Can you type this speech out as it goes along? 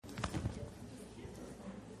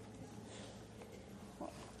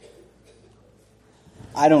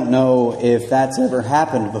I don't know if that's ever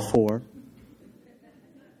happened before.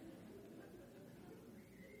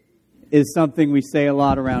 Is something we say a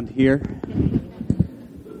lot around here.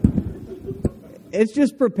 It's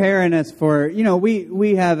just preparing us for,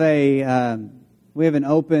 we have an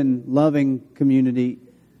open, loving community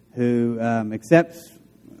who accepts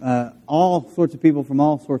all sorts of people from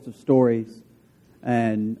all sorts of stories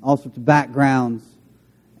and all sorts of backgrounds.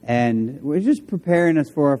 And we're just preparing us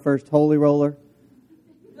for our first Holy Roller.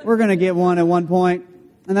 We're going to get one at one point,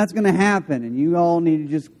 and that's going to happen. And you all need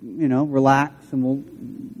to just, relax, and we'll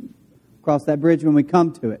cross that bridge when we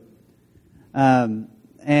come to it. And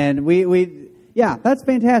yeah, that's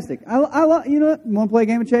fantastic. I love, you want to play a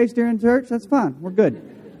game of chase during church? That's fine. We're good.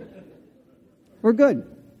 We're good.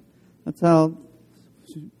 That's how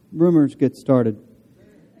rumors get started.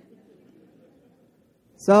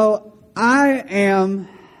 So I am,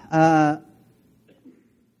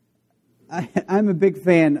 I'm a big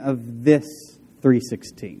fan of this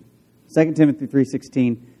 3:16. 2 Timothy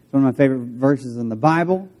 3:16 is one of my favorite verses in the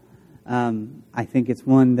Bible. I think it's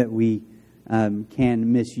one that we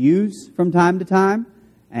can misuse from time to time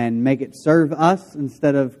and make it serve us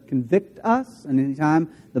instead of convict us. And anytime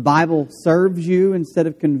the Bible serves you instead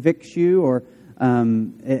of convicts you, or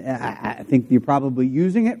I think you're probably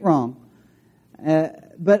using it wrong.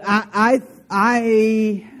 But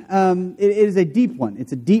it is a deep one.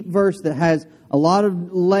 It's a deep verse that has a lot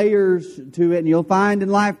of layers to it, and you'll find in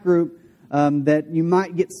life group that you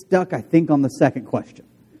might get stuck, I think, on the second question.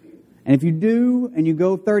 And if you do, and you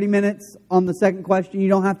go 30 minutes on the second question, you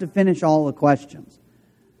don't have to finish all the questions.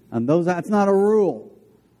 That's not a rule.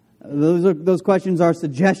 Those questions are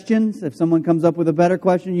suggestions. If someone comes up with a better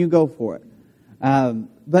question, you go for it.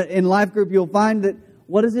 But in life group, you'll find that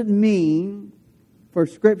what does it mean for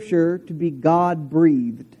Scripture to be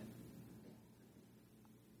God-breathed?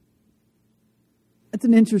 It's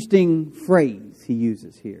an interesting phrase he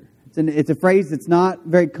uses here. It's a phrase that's not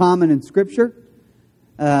very common in Scripture.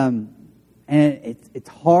 And it's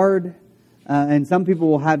hard, and some people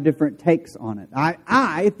will have different takes on it.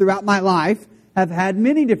 I, throughout my life, have had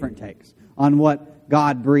many different takes on what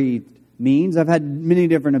God-breathed means. I've had many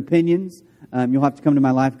different opinions. You'll have to come to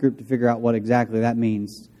my life group to figure out what exactly that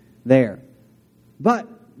means there. But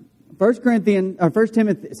 2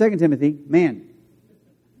 Timothy, man,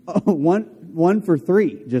 1 for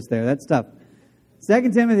 3 just there. That's tough.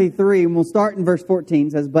 2 Timothy 3, and we'll start in verse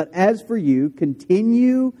 14, says, "But as for you,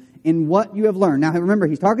 continue in what you have learned." Now remember,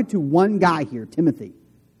 he's talking to one guy here, Timothy.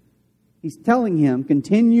 He's telling him,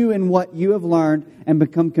 continue in what you have learned and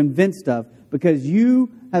become convinced of, because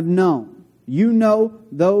you have known. You know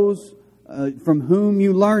those from whom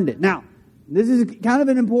you learned it. Now, this is kind of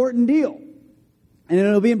an important deal. And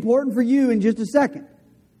it'll be important for you in just a second.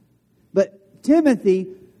 But Timothy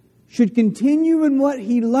should continue in what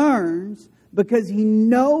he learns because he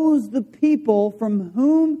knows the people from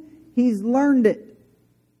whom he's learned it.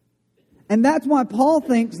 And that's why Paul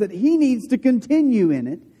thinks that he needs to continue in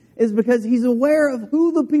it, is because he's aware of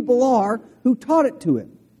who the people are who taught it to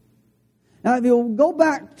him. Now, if you'll go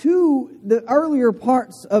back to the earlier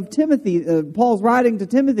parts of Timothy, Paul's writing to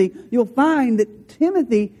Timothy, you'll find that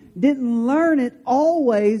Timothy didn't learn it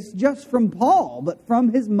always just from Paul, but from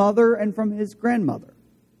his mother and from his grandmother.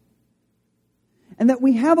 And that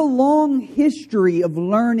we have a long history of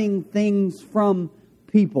learning things from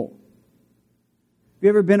people. Have you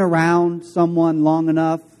ever been around someone long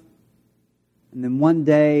enough, and then one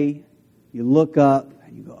day you look up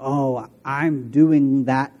and you go, "Oh, I'm doing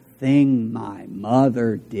that thing my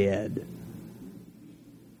mother did."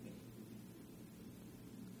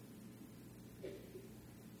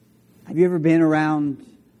 Have you ever been around,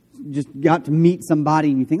 just got to meet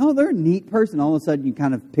somebody and you think, "Oh, they're a neat person." All of a sudden you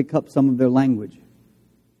kind of pick up some of their language.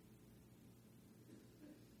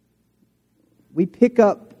 We pick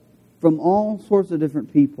up from all sorts of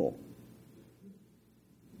different people.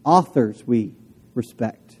 Authors we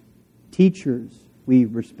respect. Teachers we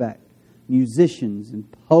respect. Musicians and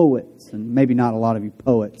poets, and maybe not a lot of you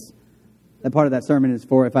poets. That part of that sermon is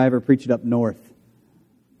for if I ever preach it up north.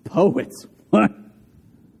 Poets? What?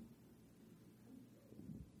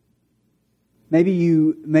 Maybe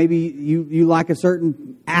you like a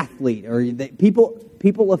certain athlete, or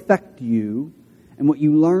people affect you, and what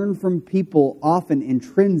you learn from people often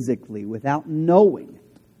intrinsically, without knowing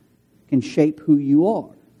it, can shape who you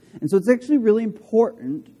are. And so it's actually really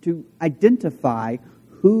important to identify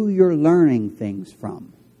who you're learning things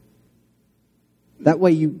from. That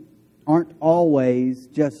way you aren't always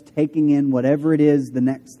just taking in whatever it is the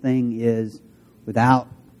next thing is without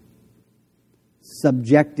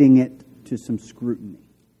subjecting it to some scrutiny.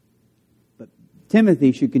 But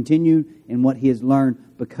Timothy should continue in what he has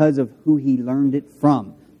learned because of who he learned it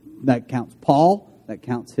from. That counts Paul, that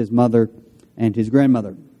counts his mother and his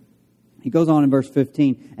grandmother. He goes on in verse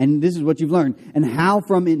 15, and this is what you've learned. And how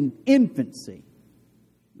from in infancy.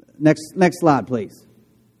 Next slide, please.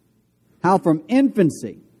 How from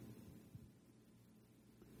infancy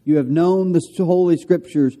you have known the Holy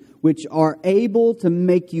Scriptures, which are able to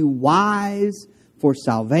make you wise for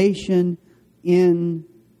salvation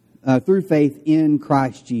through faith in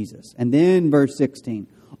Christ Jesus. And then verse 16.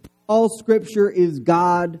 All Scripture is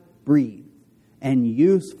God-breathed and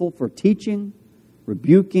useful for teaching,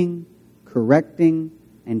 rebuking, correcting,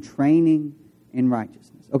 and training in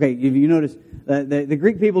righteousness. Okay, you notice the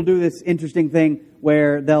Greek people do this interesting thing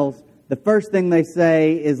where the first thing they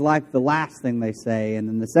say is like the last thing they say, and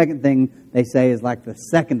then the second thing they say is like the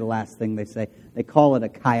second to last thing they say. They call it a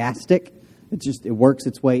chiastic. It works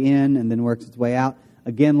its way in and then works its way out.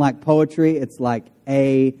 Again, like poetry, it's like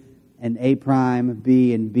A and A prime,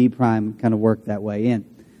 B and B prime kind of work that way in.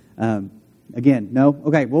 Again, no?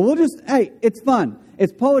 Okay, well, it's fun.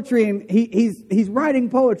 It's poetry, and he's writing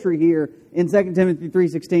poetry here in 2 Timothy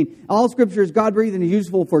 3:16. All Scripture is God-breathed and is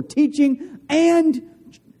useful for teaching and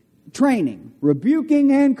training,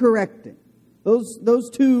 rebuking and correcting. Those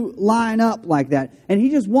two line up like that. And he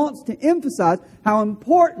just wants to emphasize how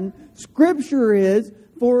important Scripture is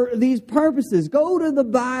for these purposes. Go to the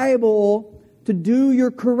Bible to do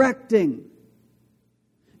your correcting.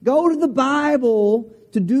 Go to the Bible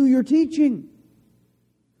to do your teaching.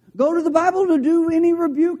 Go to the Bible to do any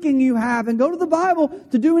rebuking you have, and go to the Bible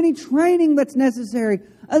to do any training that's necessary.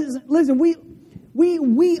 Listen,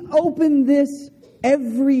 we open this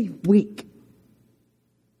every week.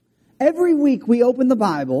 Every week we open the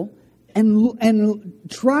Bible and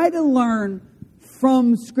try to learn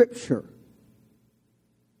from Scripture.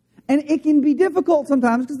 And it can be difficult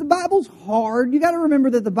sometimes because the Bible's hard. You got to remember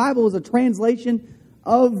that the Bible is a translation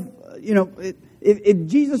of, if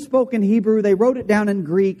Jesus spoke in Hebrew, they wrote it down in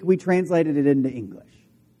Greek, we translated it into English.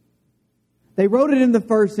 They wrote it in the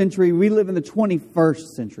 1st century, we live in the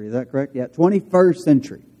 21st century. Is that correct? Yeah, 21st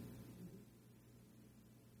century.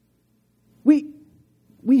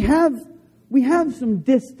 We have some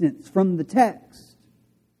distance from the text.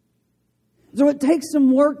 So it takes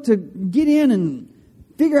some work to get in and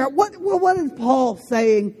figure out what is Paul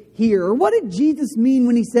saying here? Or what did Jesus mean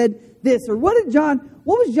when he said this? Or what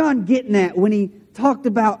was John getting at when he talked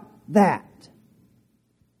about that?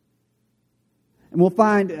 And we'll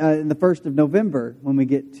find in the 1st of November, when we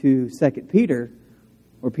get to 2 Peter,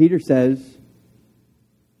 where Peter says,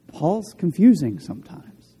 Paul's confusing sometimes.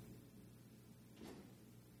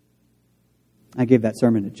 I gave that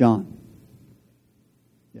sermon to John.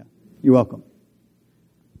 Yeah, you're welcome.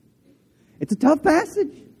 It's a tough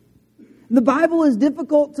passage. The Bible is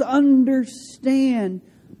difficult to understand.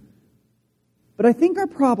 But I think our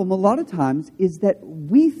problem a lot of times is that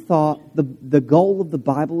we thought the goal of the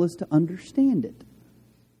Bible is to understand it.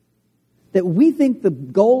 That we think the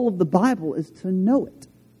goal of the Bible is to know it.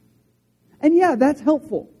 And yeah, that's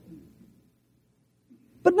helpful.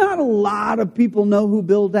 But not a lot of people know who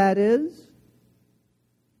Bildad is.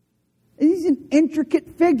 He's an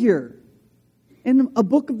intricate figure in a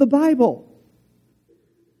book of the Bible.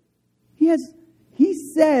 He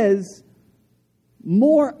says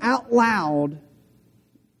more out loud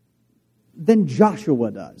than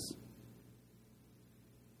Joshua does.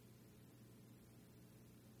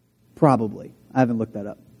 Probably. I haven't looked that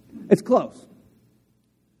up. It's close.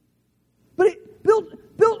 But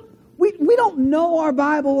we don't know our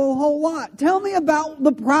Bible a whole lot. Tell me about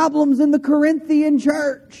the problems in the Corinthian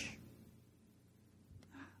church.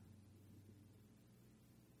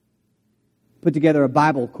 Put together a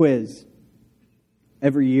Bible quiz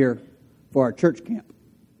every year for our church camp.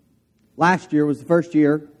 Last year was the first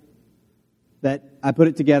year that I put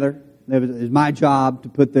it together. It was my job to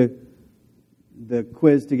put the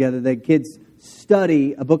quiz together. The kids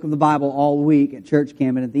study a book of the Bible all week at church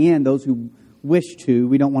camp, and at the end, those who wish to,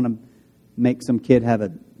 we don't want to make some kid have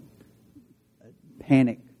a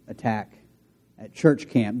panic attack at church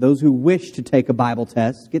camp. Those who wish to take a Bible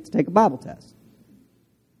test get to take a Bible test.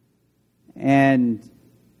 And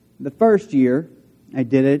the first year I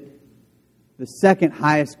did it, the second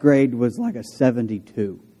highest grade was like a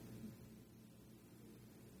 72.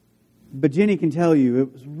 But Jenny can tell you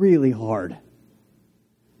it was really hard.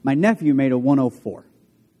 My nephew made a 104.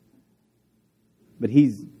 But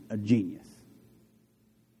he's a genius.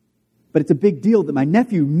 But it's a big deal that my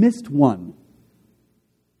nephew missed one.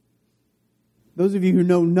 Those of you who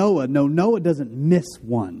know Noah doesn't miss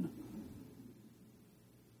one.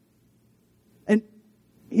 And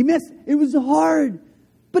he missed. It was hard.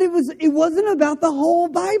 But it wasn't about the whole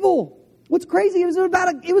Bible. What's crazy, it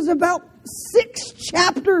was about 6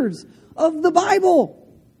 chapters of the Bible.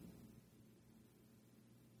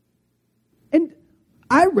 And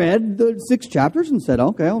I read the 6 chapters and said,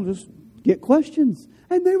 okay, I'll just get questions.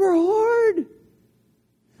 And they were hard.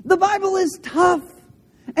 The Bible is tough.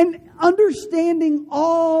 And understanding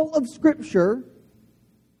all of Scripture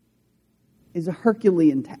is a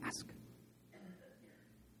Herculean task.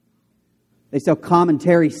 They sell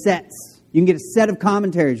commentary sets. You can get a set of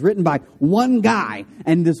commentaries written by one guy.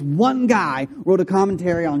 And this one guy wrote a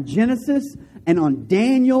commentary on Genesis and on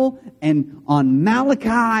Daniel and on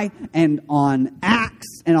Malachi and on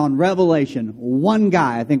Acts and on Revelation. One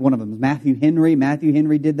guy. I think one of them is Matthew Henry. Matthew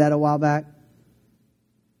Henry did that a while back.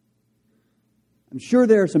 I'm sure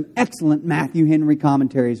there are some excellent Matthew Henry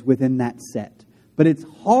commentaries within that set. But it's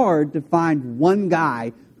hard to find one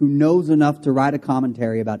guy who knows enough to write a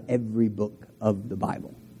commentary about every book of the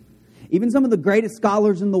Bible. Even some of the greatest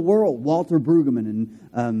scholars in the world, Walter Brueggemann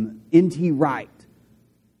and N.T. Wright,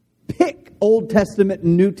 pick Old Testament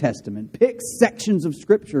and New Testament, pick sections of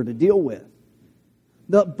Scripture to deal with.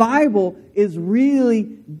 The Bible is really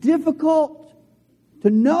difficult to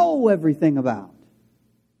know everything about.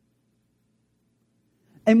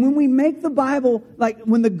 And when we make the Bible, like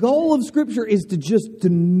when the goal of Scripture is to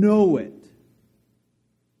know it,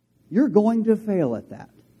 you're going to fail at that.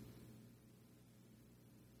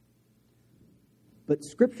 But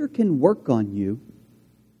Scripture can work on you.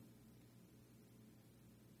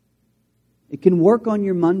 It can work on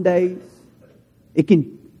your Mondays.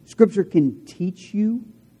 Scripture can teach you.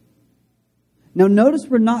 Now notice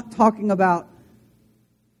we're not talking about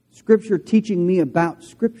Scripture teaching me about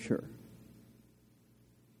Scripture.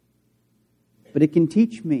 But it can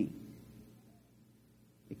teach me.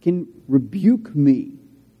 It can rebuke me.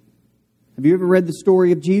 Have you ever read the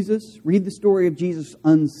story of Jesus? Read the story of Jesus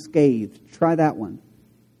unscathed. Try that one.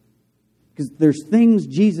 Because there's things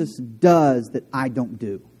Jesus does that I don't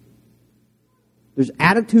do. There's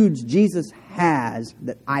attitudes Jesus has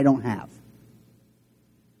that I don't have.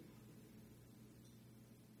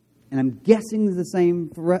 And I'm guessing it's the same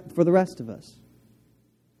for the rest of us.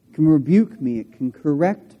 It can rebuke me. It can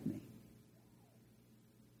correct me.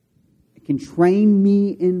 It can train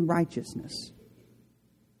me in righteousness.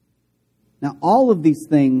 Now, all of these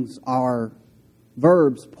things are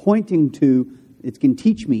verbs pointing to it can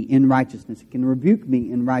teach me in righteousness. It can rebuke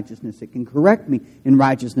me in righteousness. It can correct me in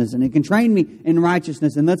righteousness. And it can train me in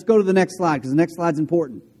righteousness. And let's go to the next slide because the next slide's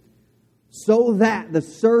important. So that the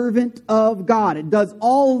servant of God, it does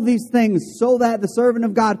all of these things so that the servant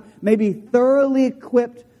of God may be thoroughly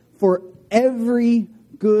equipped for every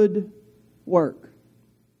good work.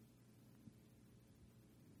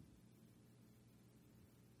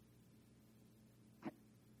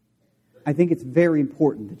 I think it's very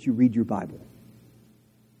important that you read your Bible,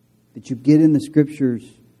 that you get in the Scriptures,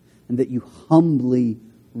 and that you humbly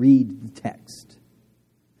read the text.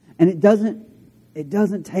 And it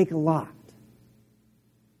doesn't take a lot.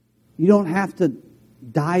 You don't have to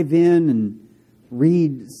dive in and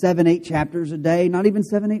read 7-8 chapters a day, not even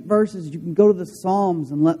 7-8 verses. You can go to the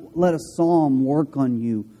Psalms and let a psalm work on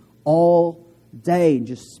you all day.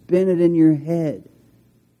 Just spin it in your head.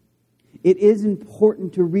 It is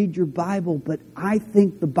important to read your Bible, but I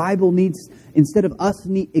think the Bible needs, instead of us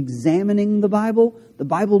examining the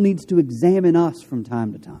Bible needs to examine us from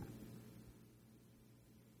time to time.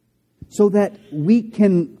 So that we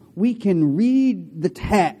can read the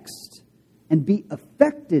text and be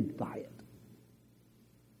affected by it.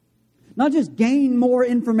 Not just gain more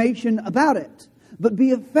information about it, but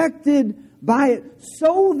be affected by it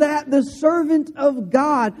so that the servant of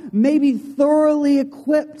God may be thoroughly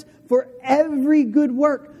equipped for every good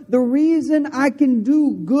work. The reason I can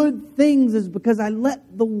do good things is because I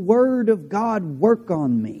let the Word of God work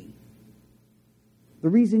on me. The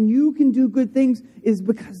reason you can do good things is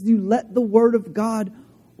because you let the Word of God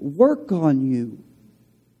work on you.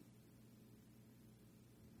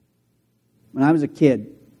 When I was a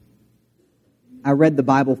kid, I read the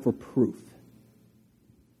Bible for proof.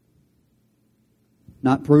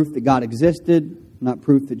 Not proof that God existed, not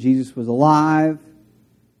proof that Jesus was alive.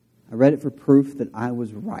 I read it for proof that I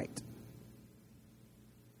was right.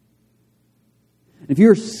 If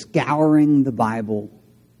you're scouring the Bible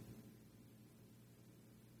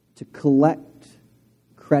to collect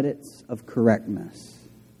credits of correctness,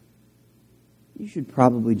 you should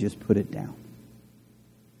probably just put it down.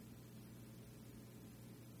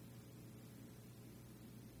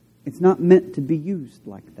 It's not meant to be used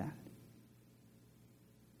like that.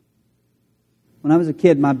 When I was a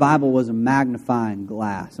kid, my Bible was a magnifying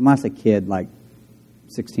glass. And when I say kid, like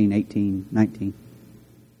 16, 18, 19.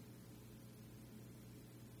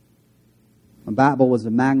 Bible was a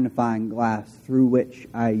magnifying glass through which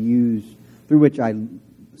I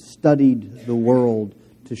studied the world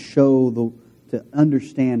to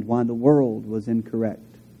understand why the world was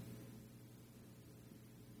incorrect.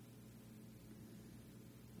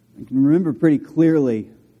 I can remember pretty clearly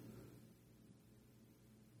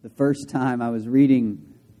the first time I was reading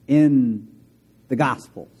in the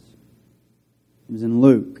Gospels. It was in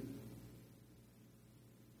Luke.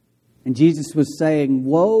 And Jesus was saying,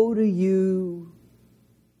 "Woe to you,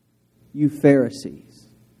 you Pharisees,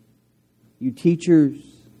 you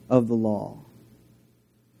teachers of the law.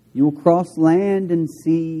 You will cross land and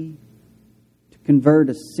sea to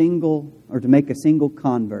make a single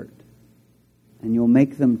convert, and you'll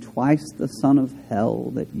make them twice the son of hell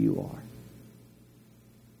that you are."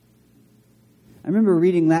 I remember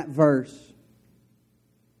reading that verse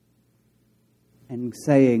and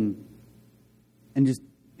saying, and just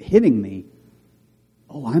hitting me,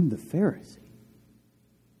 "Oh, I'm the Pharisee.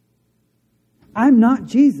 I'm not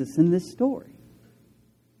Jesus in this story.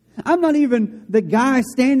 I'm not even the guy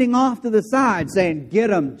standing off to the side saying, 'Get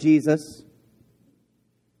him, Jesus.'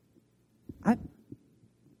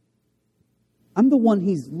 I'm the one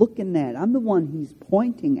he's looking at. I'm the one he's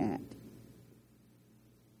pointing at.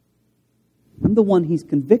 I'm the one he's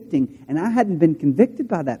convicting, and I hadn't been convicted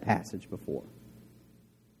by that passage before.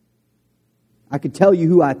 I could tell you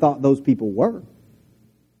who I thought those people were.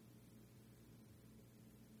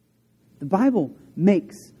 The Bible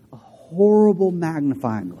makes a horrible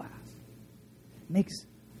magnifying glass. It makes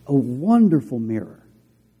a wonderful mirror.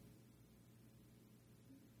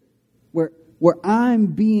 Where I'm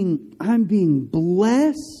being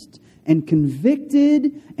blessed and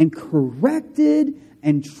convicted and corrected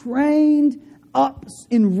and trained up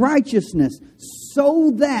in righteousness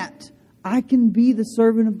so that I can be the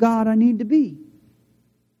servant of God I need to be.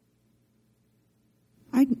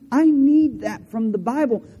 I need that from the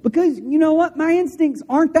Bible because, you know what? My instincts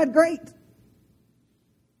aren't that great.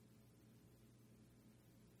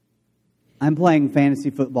 I'm playing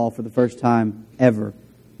fantasy football for the first time ever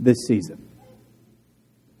this season.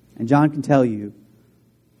 And John can tell you,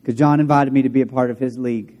 because John invited me to be a part of his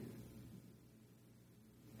league.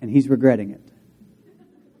 And he's regretting it.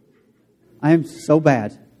 I am so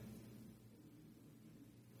bad.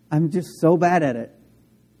 I'm just so bad at it.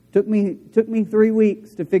 Took me 3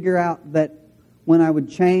 weeks to figure out that when I would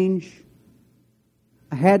change,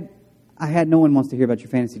 I had no one wants to hear about your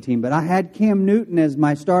fantasy team, but I had Cam Newton as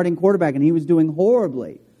my starting quarterback, and he was doing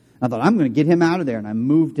horribly. I thought, I'm going to get him out of there, and I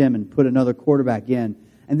moved him and put another quarterback in.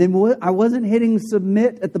 And then I wasn't hitting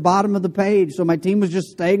submit at the bottom of the page, so my team was just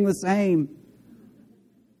staying the same.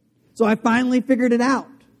 So I finally figured it out.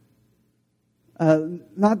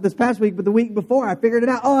 Not this past week, but the week before, I figured it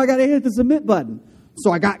out. Oh, I got to hit the submit button. So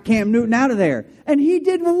I got Cam Newton out of there. And he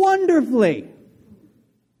did wonderfully.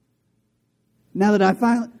 Now that I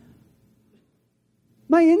finally...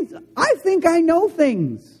 I think I know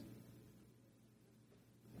things.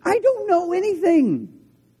 I don't know anything.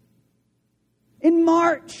 In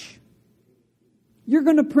March, you're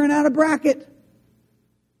going to print out a bracket.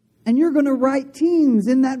 And you're going to write teams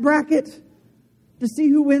in that bracket to see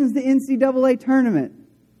who wins the NCAA tournament.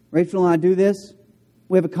 Rachel and I do this.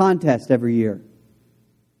 We have a contest every year.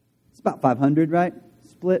 It's about 500, right?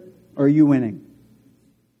 Split. Or are you winning?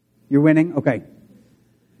 You're winning? Okay.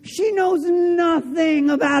 She knows nothing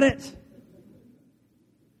about it.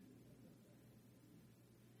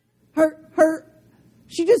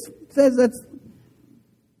 She just says that's...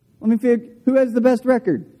 Let me figure, who has the best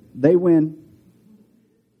record? They win.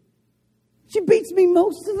 She beats me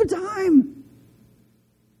most of the time.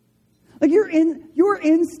 Like your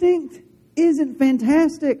instinct isn't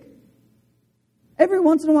fantastic. Every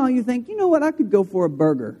once in a while you think, you know what, I could go for a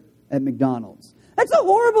burger at McDonald's. That's a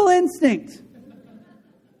horrible instinct.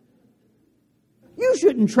 You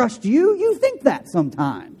shouldn't trust you. You think that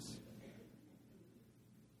sometimes.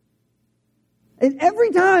 And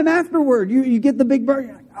every time afterward you get the big burger,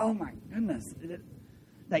 you're like, oh my goodness. Did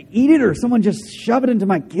I eat it or someone just shove it into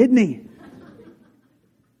my kidney?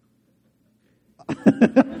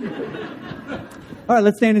 All right,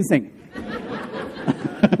 let's stand and sing.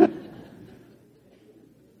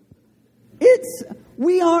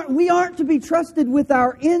 We aren't to be trusted with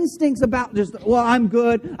our instincts about just, well, I'm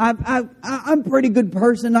good. I'm a pretty good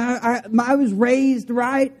person. I was raised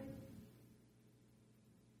right.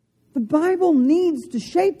 The Bible needs to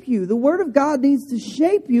shape you. The Word of God needs to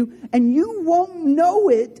shape you, and you won't know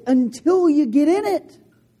it until you get in it.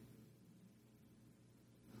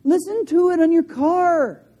 Listen to it on your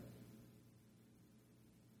car.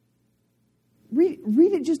 Read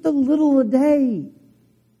it just a little a day.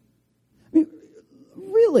 I mean,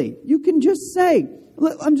 really. You can just say,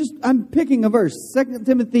 I'm picking a verse, 2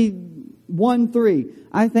 Timothy 1:3.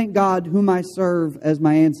 I thank God whom I serve as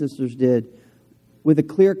my ancestors did. With a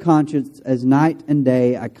clear conscience, as night and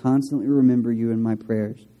day, I constantly remember you in my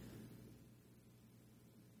prayers.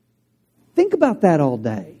 Think about that all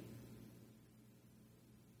day.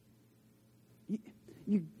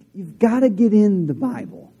 You've got to get in the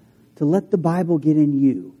Bible to let the Bible get in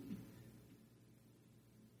you.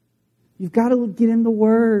 You've got to get in the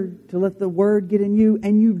Word to let the Word get in you.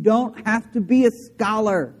 And you don't have to be a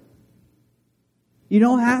scholar. You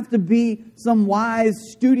don't have to be some wise,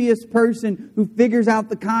 studious person who figures out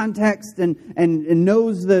the context and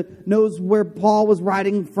knows where Paul was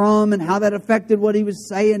writing from and how that affected what he was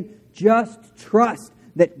saying. Just trust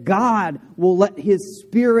that God will let His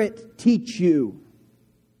Spirit teach you.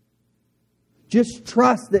 Just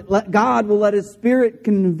trust that God will let His Spirit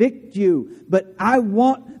convict you. But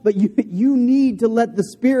you need to let the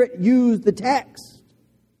Spirit use the text.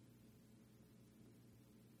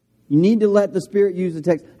 You need to let the Spirit use the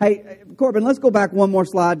text. Hey, Corbin, let's go back one more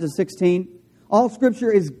slide to 16. All Scripture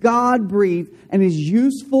is God-breathed and is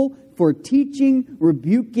useful for teaching,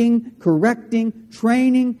 rebuking, correcting,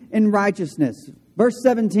 training in righteousness. Verse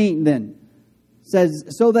 17 then says,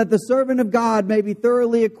 so that the servant of God may be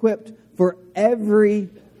thoroughly equipped for every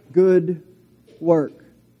good work.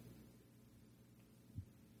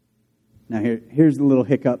 Now here's the little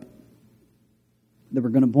hiccup that we're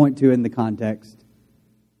going to point to in the context.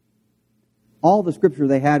 All the Scripture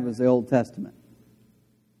they had was the Old Testament.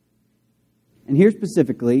 And here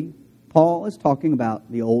specifically, Paul is talking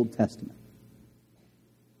about the Old Testament.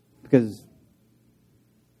 Because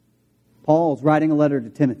Paul's writing a letter to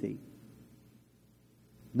Timothy,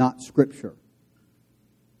 not Scripture.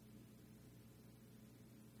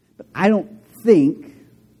 But I don't think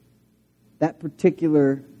that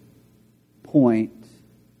particular point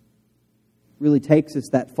really takes us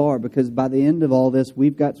that far, because by the end of all this,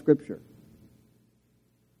 we've got Scripture.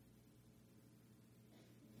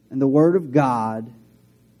 And the Word of God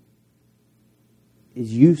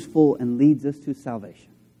is useful and leads us to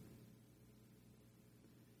salvation.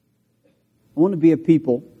 I want to be a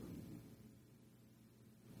people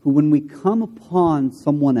who, when we come upon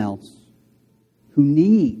someone else who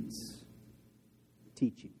needs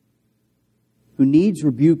teaching, who needs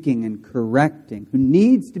rebuking and correcting, who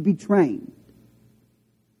needs to be trained,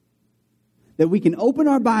 that we can open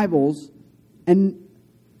our Bibles and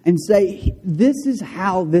say, this is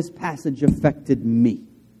how this passage affected me.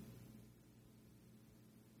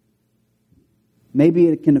 Maybe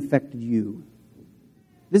it can affect you.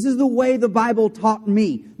 This is the way the Bible taught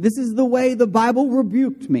me. This is the way the Bible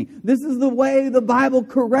rebuked me. This is the way the Bible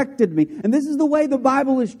corrected me. And this is the way the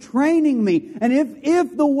Bible is training me. And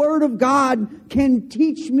if the Word of God can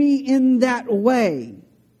teach me in that way,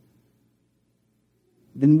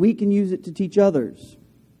 then we can use it to teach others.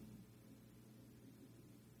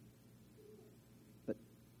 But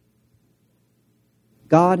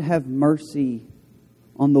God have mercy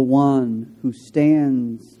on the one who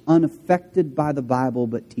stands unaffected by the Bible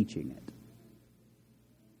but teaching it.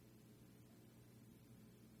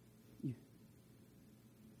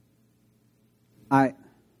 I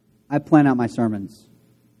plan out my sermons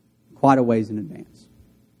quite a ways in advance.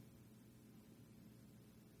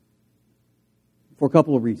 For a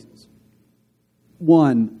couple of reasons.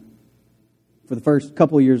 One, for the first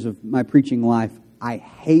couple of years of my preaching life, I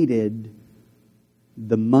hated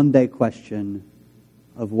the Monday question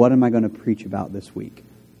of what am I going to preach about this week.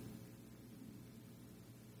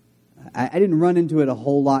 I didn't run into it a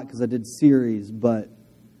whole lot because I did series, but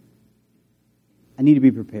I need to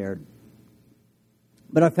be prepared.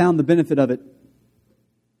 But I found the benefit of it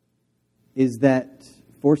is that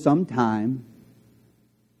for some time,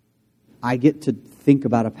 I get to think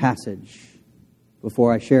about a passage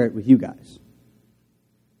before I share it with you guys.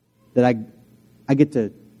 That I get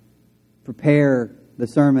to prepare the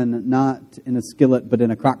sermon not in a skillet but in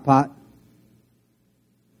a crock pot.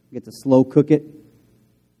 I get to slow cook it.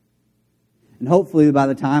 And hopefully by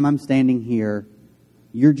the time I'm standing here,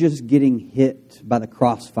 you're just getting hit by the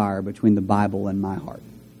crossfire between the Bible and my heart.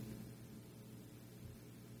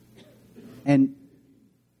 And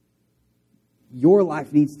your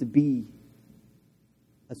life needs to be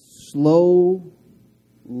a slow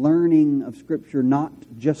learning of Scripture, not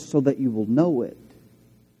just so that you will know it,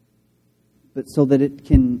 but so that it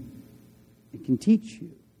can teach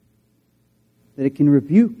you, that it can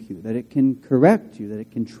rebuke you, that it can correct you, that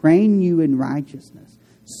it can train you in righteousness,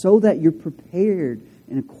 so that you're prepared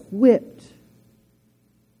and equipped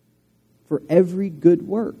for every good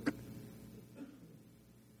work.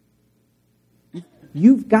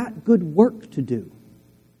 You've got good work to do.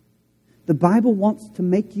 The Bible wants to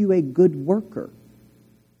make you a good worker.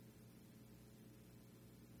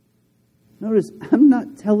 Notice, I'm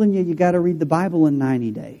not telling you got to read the Bible in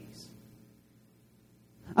 90 days.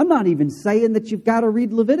 I'm not even saying that you've got to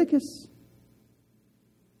read Leviticus.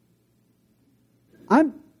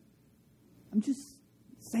 I'm just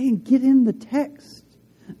saying get in the text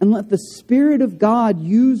and let the Spirit of God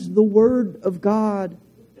use the Word of God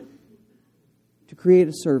to create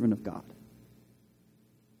a servant of God.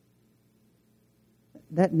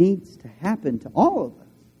 That needs to happen to all of us.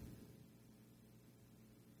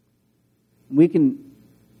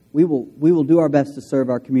 We will do our best to serve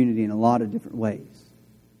our community in a lot of different ways.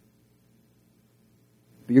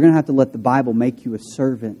 But you're going to have to let the Bible make you a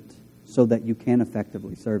servant so that you can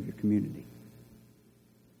effectively serve your community.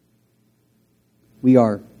 We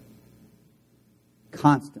are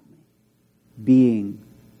constantly being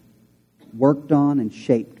worked on and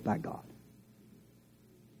shaped by God.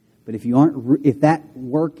 But if that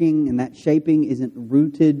working and that shaping isn't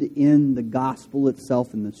rooted in the gospel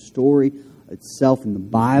itself, in the story itself, in the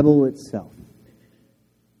Bible itself,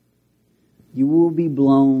 you will be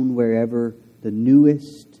blown wherever the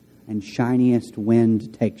newest and shiniest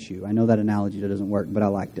wind takes you. I know that analogy doesn't work, but I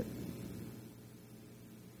liked it.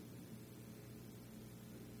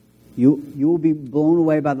 You will be blown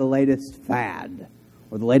away by the latest fad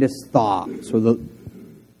or the latest thoughts, or you'll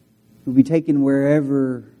be taken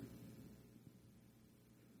wherever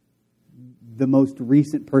the most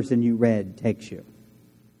recent person you read takes you.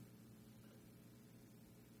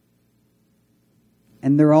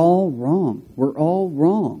 And they're all wrong. We're all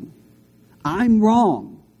wrong. I'm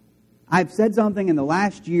wrong. I've said something in the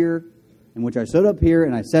last year in which I stood up here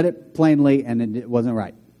and I said it plainly and it wasn't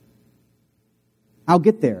right. I'll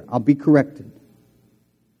get there. I'll be corrected.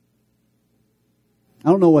 I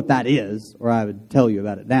don't know what that is, or I would tell you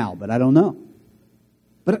about it now, but I don't know.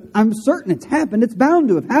 But I'm certain it's happened. It's bound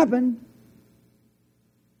to have happened.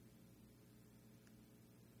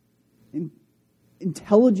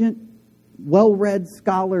 Intelligent, well-read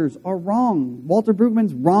scholars are wrong. Walter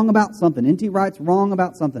Brueggemann's wrong about something. N.T. Wright's wrong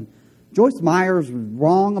about something. Joyce Meyer's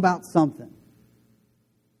wrong about something.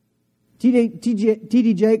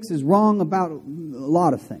 T.D. Jakes is wrong about a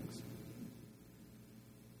lot of things.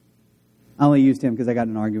 I only used him because I got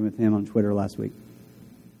in an argument with him on Twitter last week.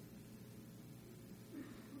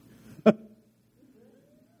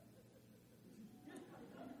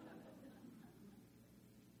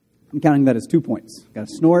 I'm counting that as 2 points. Got a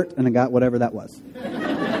snort and I got whatever that was.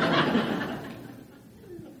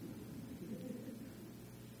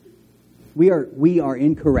 We are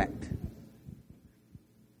incorrect.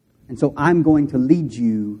 And so I'm going to lead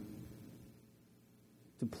you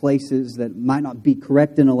to places that might not be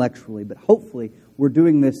correct intellectually, but hopefully we're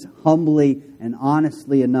doing this humbly and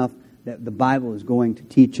honestly enough that the Bible is going to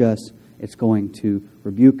teach us, it's going to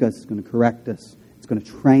rebuke us, it's going to correct us, it's going to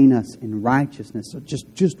train us in righteousness. So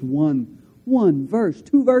just one verse,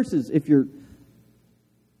 2 verses. If you're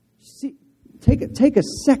take a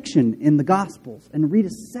section in the Gospels and read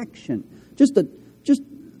a section. I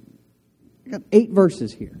got 8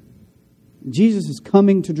 verses here. Jesus is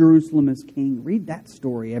coming to Jerusalem as king. Read that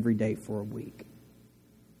story every day for a week.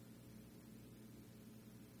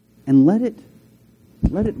 And let it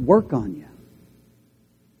work on you.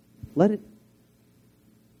 Let it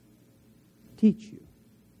teach you.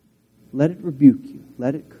 Let it rebuke you.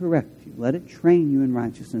 Let it correct you. Let it train you in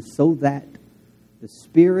righteousness so that the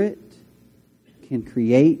Spirit can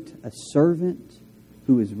create a servant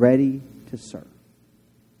who is ready to serve.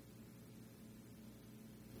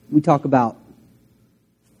 We talk about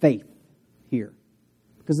faith here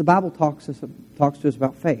because the Bible talks to us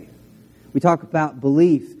about faith. We talk about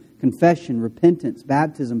belief, confession, repentance,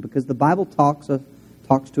 baptism because the Bible talks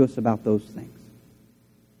to us about those things.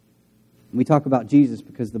 And we talk about Jesus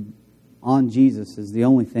because on Jesus is the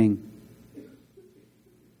only thing,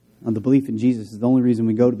 the belief in Jesus is the only reason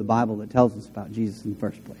we go to the Bible that tells us about Jesus in the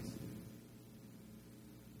first place.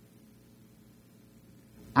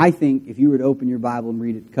 I think if you were to open your Bible and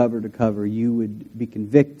read it cover to cover, you would be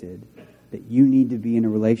convicted that you need to be in a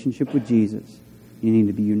relationship with Jesus. You need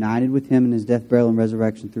to be united with Him in His death, burial, and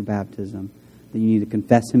resurrection through baptism. That you need to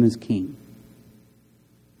confess Him as King.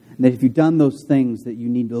 And that if you've done those things, that you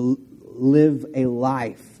need to live a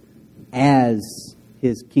life as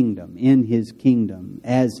His kingdom, in His kingdom,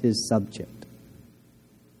 as His subject.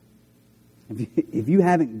 If you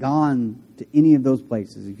haven't gone to any of those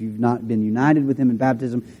places, if you've not been united with Him in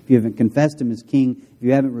baptism, if you haven't confessed Him as King, if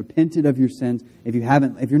you haven't repented of your sins, if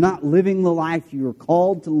you're not living the life you are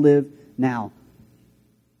called to live now,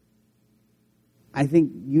 I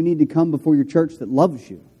think you need to come before your church that loves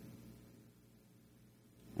you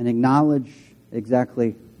and acknowledge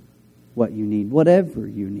exactly what you need, whatever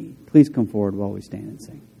you need. Please come forward while we stand and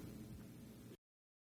sing.